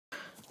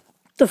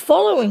The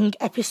following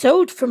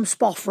episode from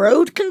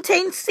Spoffroad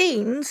contains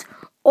scenes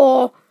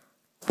or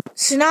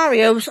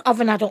scenarios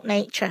of an adult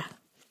nature.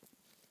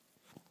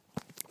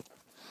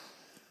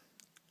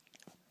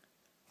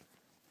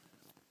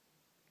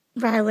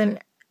 Rylan,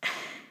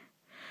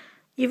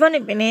 you've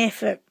only been here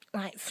for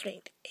like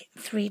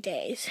three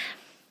days.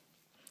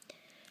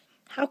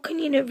 How can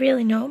you not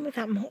really know me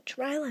that much,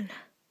 Rylan?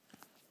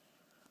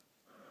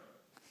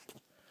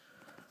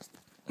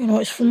 You know,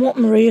 it's from what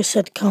Maria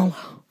said, Carla.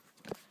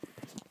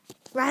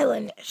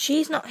 Rylan,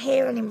 she's not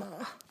here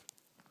anymore.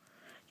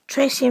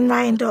 Tracy and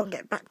Ryan don't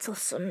get back till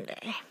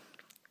Sunday.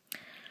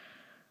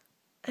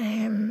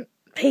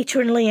 Peter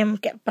and Liam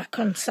get back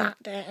on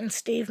Saturday, and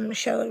Steve and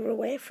Michelle are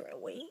away for a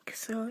week,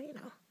 so, you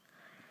know.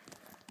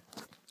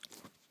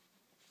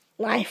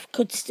 Life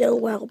could still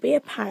well be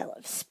a pile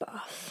of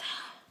spoff.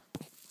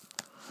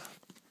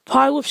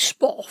 Pile of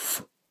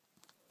spoff?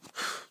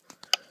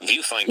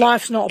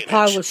 Life's not a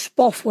pile of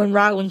spoff when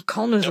Rylan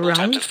Connor's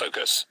around.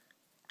 Focus.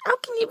 How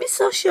can you be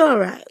so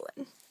sure,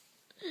 Rylan?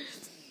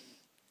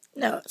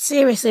 No,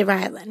 seriously,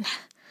 Rylan.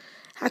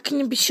 How can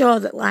you be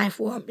sure that life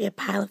won't be a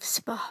pile of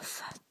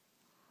spoff?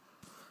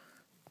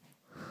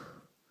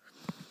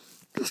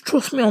 Just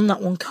trust me on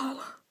that one,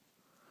 Carla.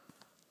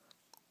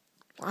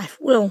 Life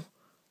will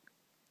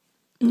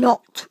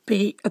not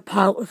be a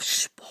pile of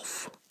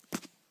spoff.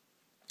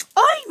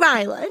 Oi,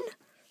 Rylan!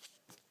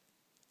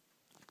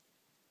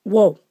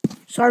 Whoa,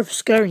 sorry for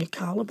scaring you,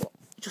 Carla, but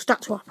it just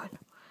had to happen.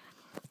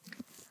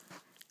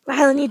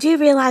 Rylan, you do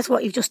realise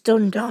what you've just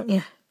done, don't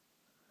you?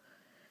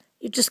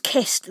 You've just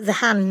kissed the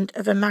hand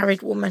of a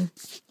married woman.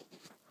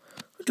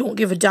 I don't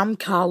give a damn,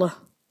 Carla.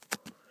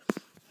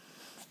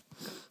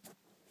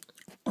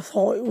 I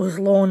thought it was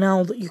law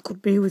now that you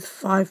could be with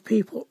 5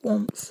 people at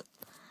once.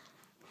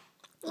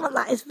 Well,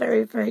 that is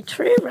very, very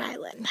true,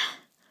 Rylan.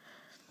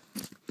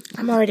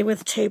 I'm already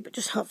with 2, but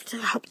just hope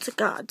to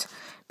God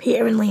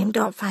Peter and Liam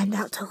don't find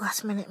out till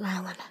last minute,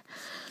 Rylan.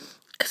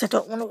 Because I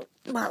don't want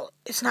to, well,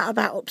 it's not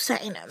about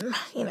upsetting them,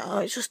 you know,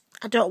 it's just,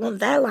 I don't want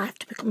their life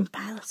to become a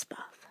pile of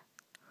spoff.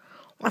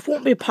 Life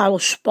won't be a pile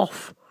of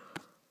spoff.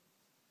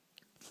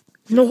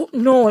 No,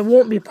 it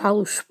won't be a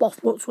pile of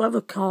spoff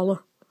whatsoever,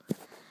 Carla.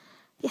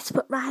 Yes,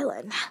 but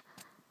Rylan,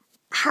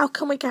 how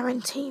can we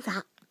guarantee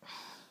that?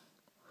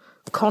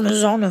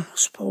 Connor's honour, I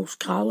suppose,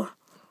 Carla.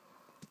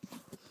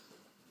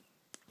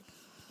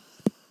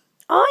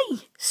 Oi,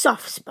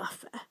 soft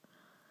spuffer.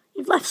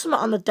 You've left something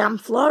on the damn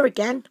floor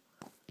again.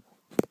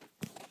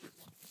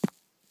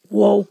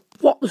 Whoa,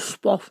 what the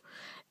spoff?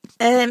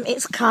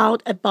 It's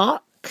called a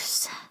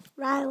box,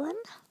 Rylan.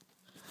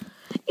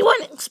 You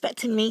weren't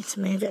expecting me to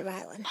move it,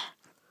 Rylan.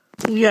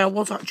 Yeah, I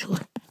was actually.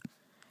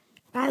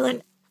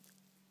 Rylan,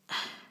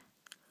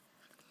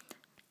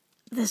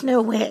 there's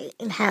no way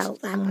in hell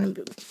that I'm going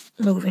to be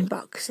moving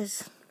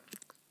boxes.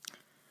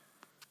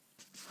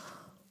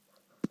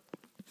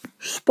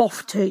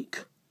 Spoff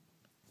take.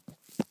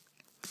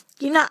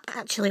 You're not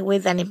actually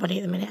with anybody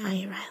at the minute, are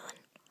you, Rylan?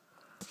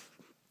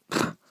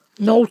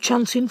 No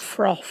chance in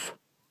froth.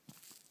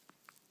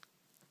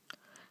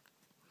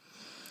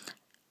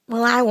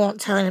 Well, I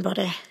won't tell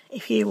anybody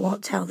if you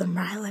won't tell them,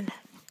 Rylan.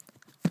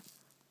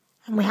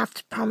 And we have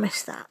to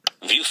promise that.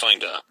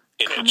 Viewfinder.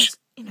 Image.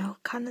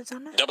 Connor's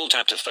on it. Double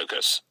tap to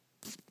focus.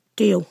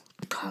 Deal,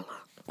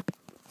 Carla.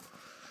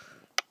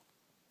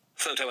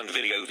 Photo and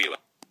video viewer.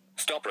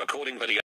 Stop recording video.